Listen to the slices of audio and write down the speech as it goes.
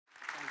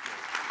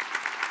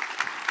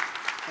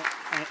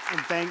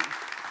And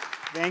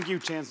thank you,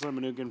 Chancellor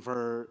Mnookin,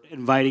 for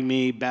inviting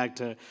me back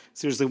to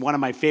seriously one of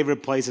my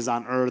favorite places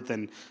on earth,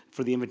 and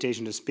for the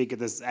invitation to speak at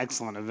this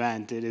excellent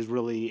event. It is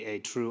really a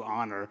true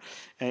honor.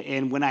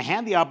 And when I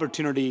had the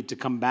opportunity to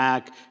come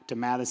back to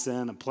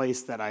Madison, a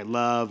place that I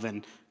love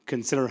and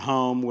consider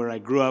home, where I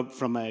grew up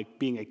from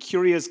being a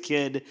curious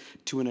kid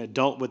to an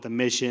adult with a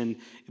mission,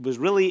 it was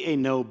really a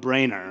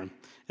no-brainer,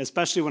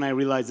 especially when I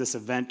realized this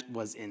event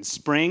was in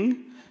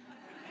spring,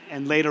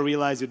 and later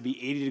realized it would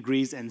be 80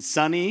 degrees and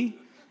sunny,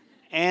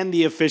 and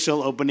the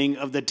official opening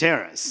of the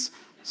terrace.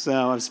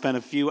 So I've spent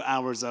a few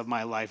hours of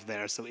my life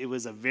there, so it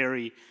was a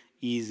very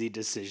easy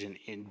decision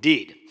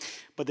indeed.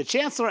 But the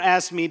Chancellor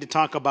asked me to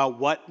talk about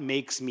what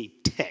makes me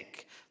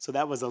tick, so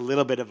that was a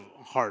little bit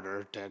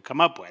harder to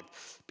come up with,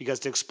 because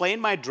to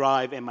explain my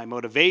drive and my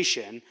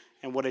motivation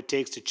and what it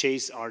takes to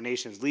chase our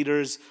nation's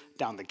leaders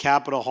down the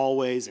Capitol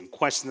hallways and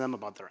question them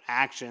about their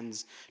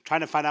actions, trying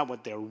to find out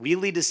what they're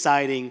really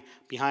deciding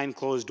behind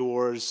closed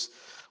doors,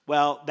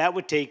 well, that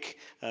would take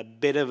a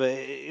bit of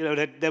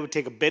that would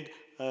take a bit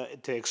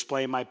to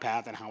explain my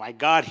path and how I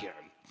got here.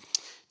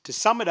 To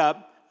sum it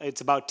up,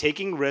 it's about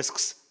taking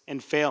risks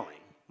and failing,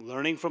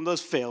 learning from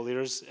those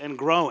failures and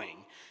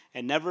growing,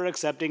 and never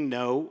accepting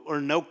no or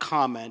no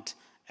comment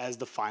as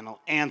the final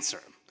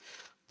answer.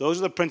 Those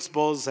are the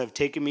principles that have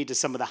taken me to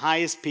some of the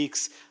highest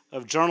peaks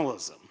of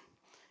journalism,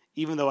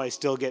 even though I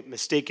still get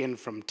mistaken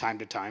from time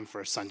to time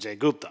for Sanjay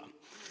Gupta.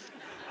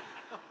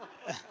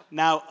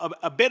 Now,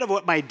 a bit of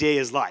what my day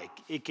is like.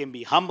 It can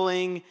be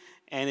humbling,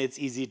 and it's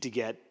easy to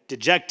get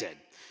dejected.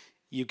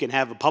 You can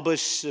have a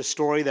published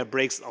story that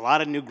breaks a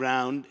lot of new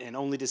ground, and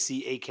only to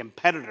see a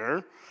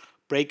competitor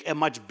break a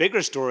much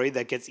bigger story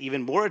that gets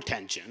even more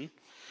attention,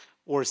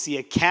 or see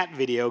a cat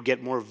video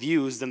get more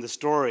views than the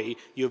story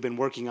you've been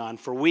working on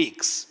for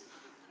weeks.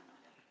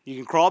 You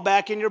can crawl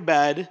back in your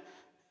bed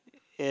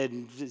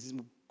and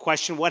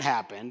question what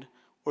happened,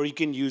 or you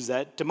can use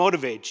that to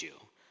motivate you.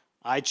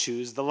 I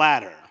choose the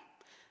latter.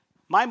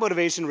 My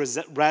motivation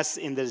rests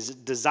in the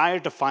desire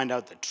to find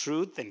out the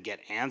truth and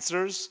get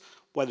answers,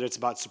 whether it's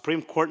about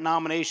Supreme Court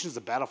nominations, the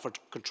battle for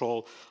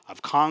control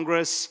of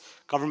Congress,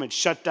 government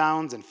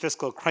shutdowns and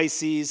fiscal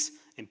crises,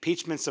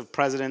 impeachments of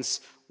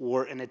presidents,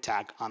 or an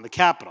attack on the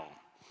Capitol.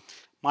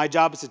 My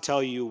job is to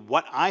tell you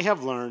what I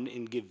have learned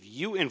and give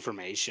you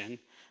information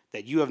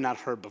that you have not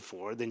heard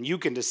before, then you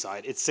can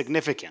decide its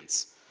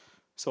significance.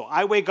 So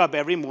I wake up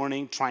every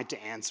morning trying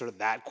to answer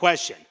that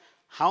question.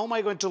 How am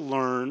I going to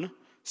learn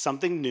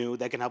something new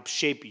that can help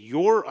shape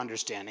your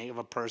understanding of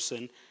a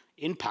person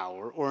in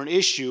power or an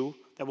issue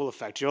that will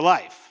affect your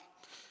life?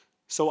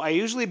 So I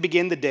usually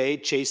begin the day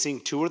chasing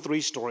 2 or 3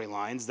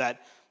 storylines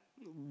that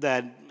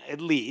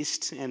at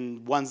least,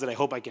 and ones that I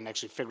hope I can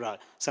actually figure out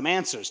some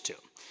answers to.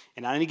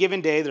 And on any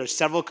given day, there are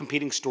several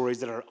competing stories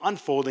that are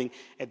unfolding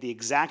at the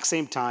exact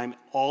same time,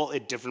 all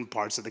at different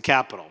parts of the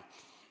Capitol.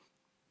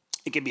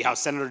 It can be how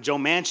Senator Joe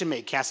Manchin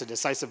may cast a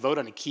decisive vote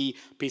on a key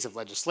piece of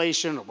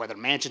legislation, or whether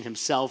Manchin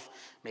himself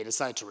may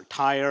decide to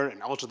retire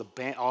and alter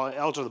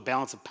the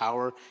balance of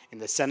power in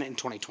the Senate in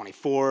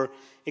 2024.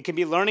 It can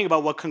be learning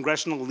about what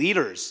congressional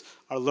leaders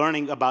are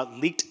learning about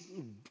leaked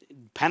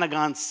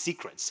Pentagon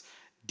secrets,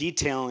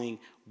 detailing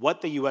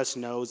what the U.S.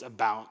 knows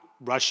about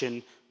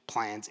Russian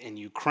plans in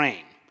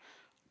Ukraine.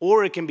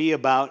 Or it can be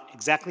about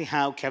exactly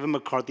how Kevin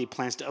McCarthy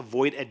plans to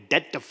avoid a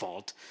debt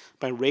default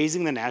by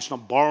raising the national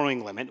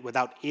borrowing limit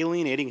without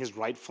alienating his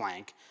right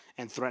flank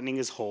and threatening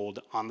his hold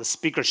on the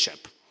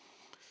speakership.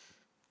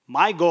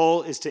 My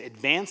goal is to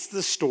advance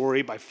the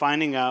story by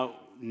finding out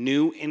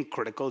new and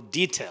critical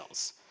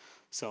details.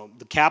 So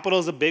the Capitol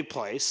is a big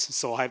place,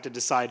 so I have to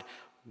decide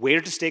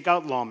where to stake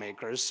out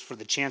lawmakers for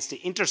the chance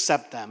to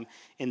intercept them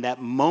in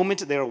that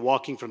moment they are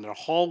walking from their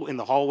in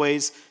the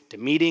hallways to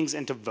meetings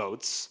and to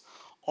votes,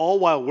 all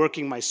while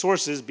working my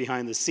sources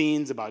behind the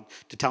scenes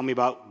to tell me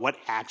about what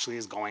actually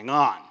is going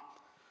on.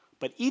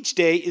 But each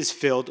day is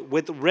filled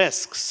with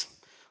risks.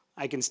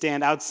 I can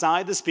stand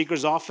outside the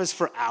Speaker's office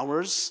for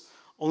hours,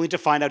 only to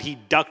find out he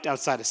ducked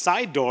outside a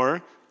side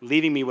door,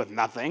 leaving me with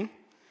nothing.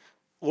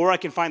 Or I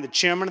can find the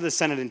chairman of the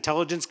Senate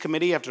Intelligence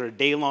Committee after a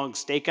day-long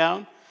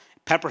stakeout,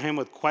 pepper him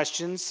with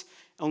questions,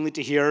 only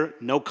to hear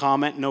no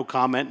comment, no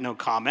comment, no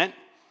comment.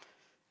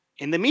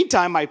 In the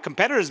meantime, my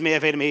competitors may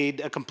have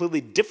made a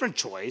completely different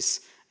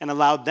choice and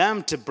allowed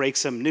them to break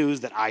some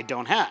news that I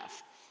don't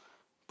have.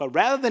 But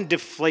rather than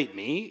deflate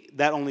me,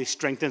 that only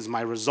strengthens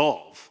my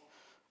resolve.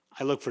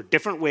 I look for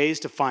different ways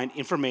to find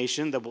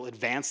information that will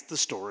advance the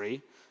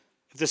story.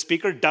 If the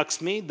Speaker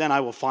ducks me, then I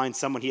will find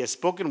someone he has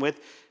spoken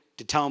with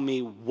to tell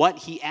me what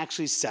he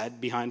actually said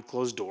behind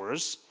closed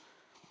doors.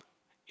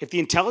 If the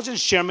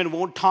intelligence chairman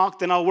won't talk,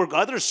 then I'll work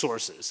other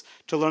sources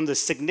to learn the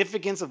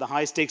significance of the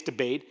high-stakes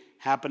debate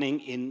happening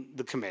in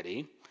the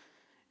committee.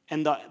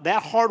 And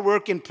that hard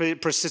work and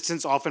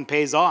persistence often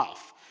pays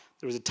off.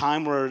 There was a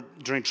time where,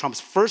 during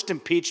Trump's first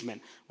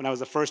impeachment, when I was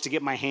the first to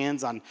get my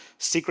hands on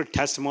secret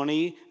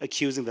testimony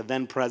accusing the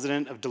then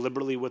president of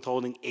deliberately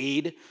withholding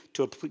aid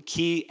to a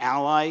key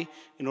ally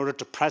in order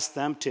to press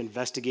them to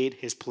investigate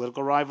his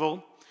political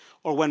rival,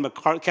 Or when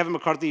Kevin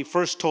McCarthy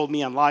first told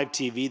me on live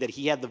TV that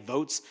he had the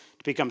votes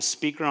to become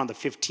Speaker on the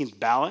 15th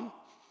ballot.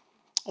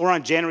 Or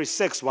on January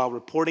 6th, while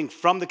reporting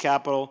from the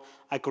Capitol,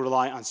 I could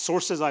rely on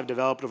sources I've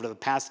developed over the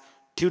past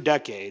 2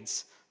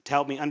 decades to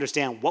help me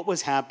understand what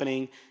was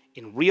happening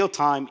in real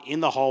time in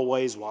the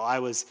hallways while I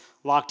was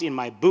locked in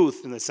my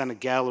booth in the Senate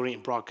gallery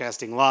and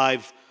broadcasting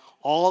live,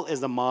 all as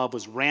the mob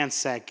was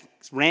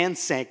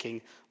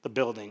ransacking the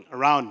building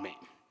around me.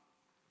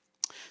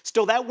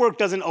 Still, that work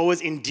doesn't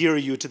always endear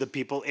you to the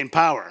people in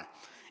power.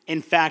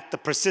 In fact, the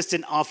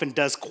persistent often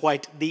does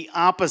quite the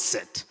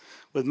opposite,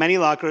 with many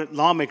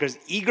lawmakers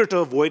eager to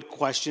avoid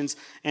questions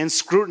and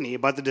scrutiny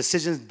about the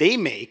decisions they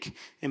make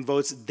and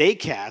votes they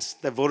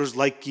cast that voters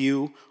like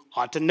you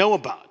ought to know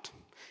about.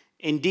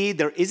 Indeed,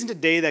 there isn't a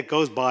day that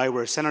goes by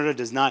where a senator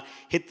does not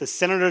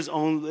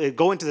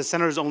go into the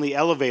senator's only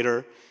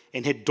elevator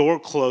and hit door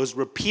closed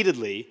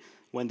repeatedly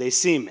when they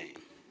see me.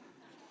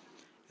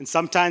 And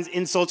sometimes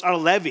insults are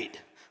levied,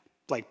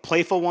 like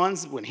playful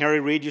ones. When Harry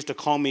Reid used to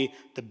call me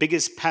the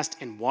biggest pest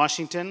in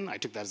Washington, I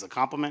took that as a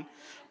compliment.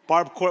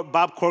 Bob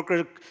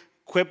Corker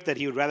quipped that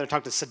he would rather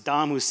talk to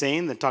Saddam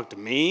Hussein than talk to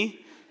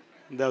me,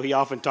 though he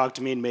often talked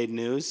to me and made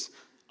news.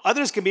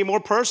 Others can be more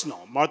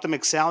personal. Martha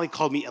McSally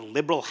called me a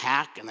liberal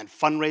hack and then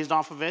fundraised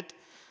off of it.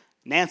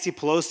 Nancy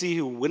Pelosi,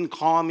 who wouldn't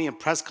call on me in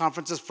press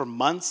conferences for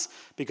months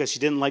because she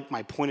didn't like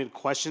my pointed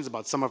questions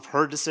about some of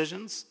her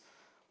decisions.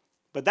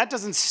 But that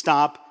doesn't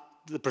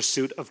stop the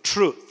pursuit of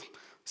truth,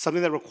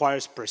 something that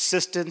requires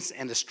persistence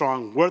and a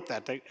strong work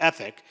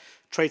ethic,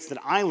 traits that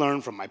I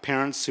learned from my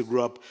parents who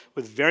grew up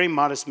with very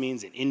modest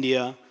means in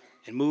India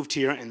and moved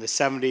here in the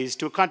 70s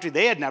to a country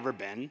they had never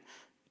been,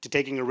 to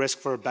taking a risk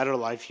for a better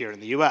life here in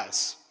the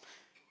US.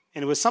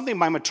 And it was something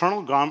my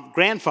maternal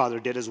grandfather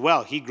did as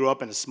well. He grew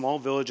up in a small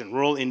village in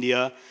rural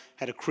India,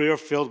 had a career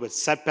filled with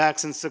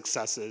setbacks and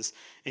successes,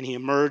 and he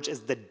emerged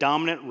as the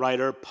dominant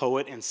writer,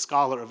 poet, and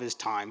scholar of his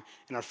time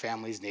in our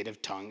family's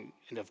native tongue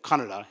and of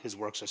Kannada. His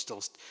works are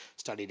still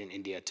studied in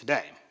India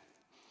today.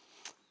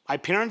 My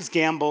parents'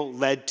 gamble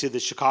led to the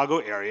Chicago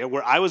area,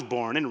 where I was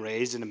born and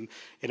raised in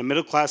a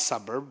middle-class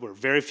suburb where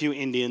very few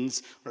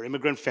Indians or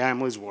immigrant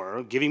families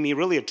were, giving me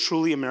really a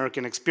truly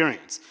American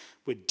experience,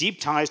 with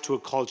deep ties to a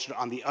culture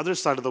on the other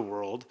side of the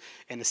world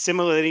and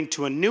assimilating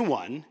to a new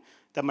one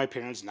that my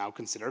parents now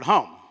considered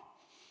home.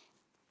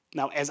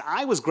 Now, as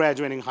I was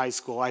graduating high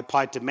school, I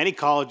applied to many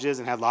colleges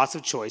and had lots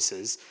of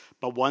choices,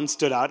 but one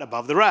stood out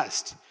above the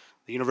rest,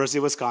 the University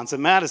of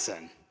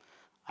Wisconsin-Madison.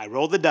 I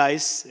rolled the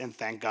dice, and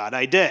thank God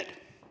I did.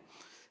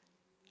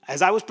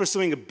 As I was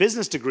pursuing a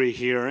business degree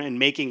here and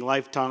making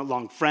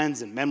lifelong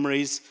friends and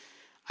memories,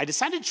 I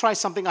decided to try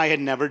something I had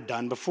never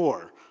done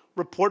before,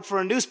 report for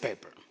a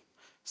newspaper.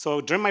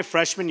 So during my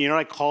freshman year,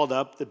 I called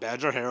up the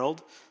Badger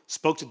Herald,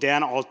 spoke to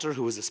Dan Alter,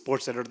 who was the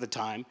sports editor at the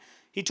time.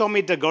 He told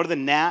me to go to the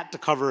Nat to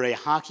cover a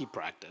hockey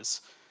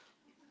practice.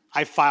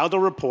 I filed a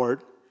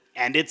report,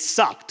 and it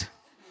sucked.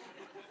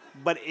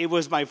 But it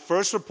was my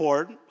first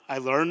report. I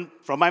learned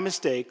from my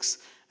mistakes,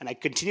 and I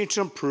continued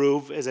to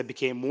improve as I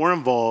became more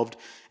involved,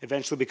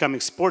 eventually becoming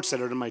sports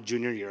editor in my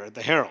junior year at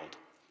the Herald.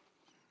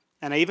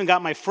 And I even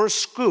got my first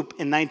scoop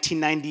in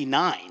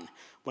 1999,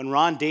 when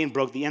Ron Dane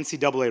broke the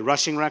NCAA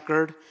rushing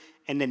record,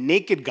 and a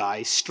naked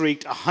guy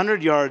streaked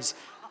 100 yards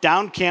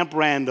down Camp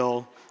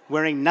Randall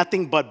wearing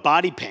nothing but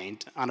body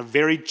paint on a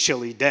very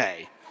chilly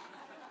day.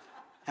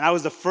 And I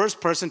was the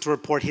first person to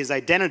report his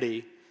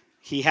identity.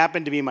 He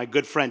happened to be my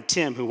good friend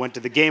Tim, who went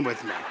to the game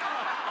with me.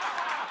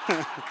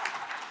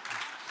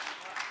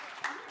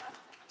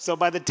 So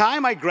by the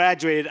time I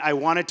graduated, I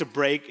wanted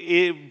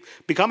to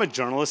become a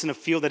journalist in a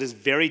field that is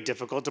very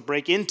difficult to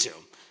break into.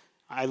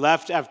 I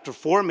left after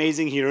 4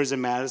 amazing years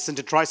in Madison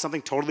to try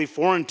something totally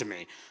foreign to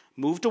me.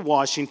 Moved to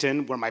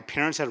Washington, where my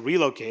parents had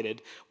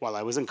relocated while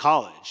I was in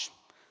college.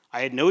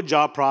 I had no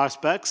job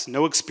prospects,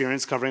 no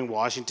experience covering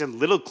Washington,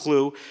 little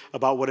clue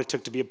about what it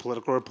took to be a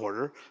political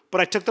reporter, but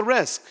I took the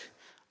risk.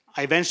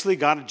 I eventually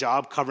got a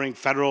job covering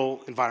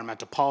federal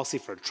environmental policy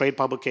for a trade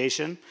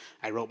publication.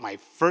 I wrote my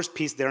first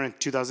piece there in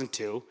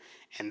 2002,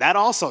 and that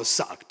also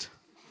sucked.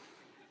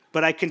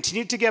 But I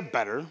continued to get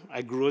better.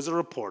 I grew as a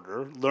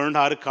reporter, learned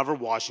how to cover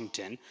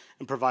Washington,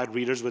 and provide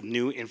readers with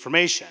new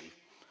information.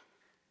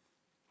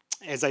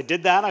 As I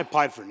did that, I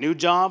applied for new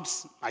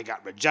jobs. I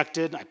got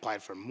rejected. I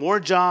applied for more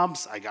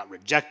jobs. I got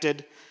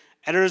rejected.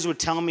 Editors would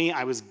tell me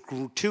I was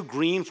too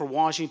green for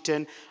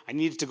Washington. I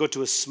needed to go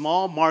to a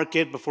small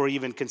market before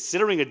even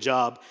considering a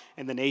job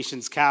in the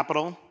nation's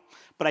capital.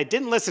 But I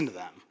didn't listen to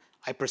them.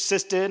 I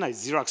persisted. I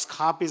Xeroxed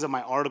copies of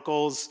my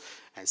articles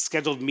and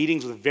scheduled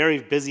meetings with very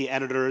busy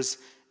editors,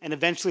 and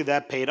eventually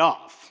that paid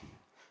off.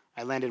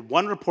 I landed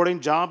one reporting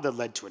job that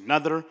led to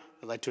another,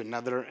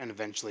 and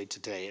eventually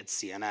today at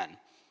CNN.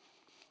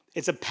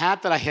 It's a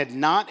path that I had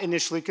not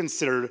initially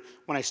considered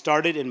when I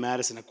started in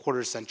Madison a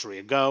quarter century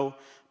ago,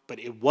 but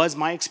it was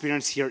my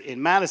experience here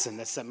in Madison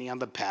that set me on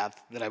the path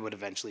that I would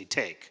eventually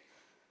take.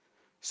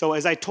 So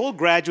as I told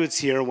graduates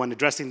here when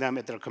addressing them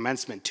at their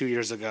commencement 2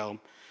 years ago,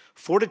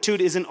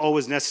 fortitude isn't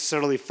always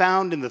necessarily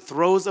found in the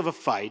throes of a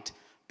fight,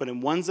 but in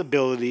one's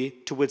ability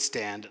to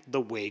withstand the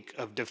wake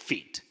of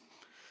defeat.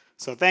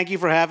 So thank you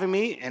for having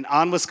me, and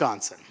on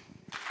Wisconsin.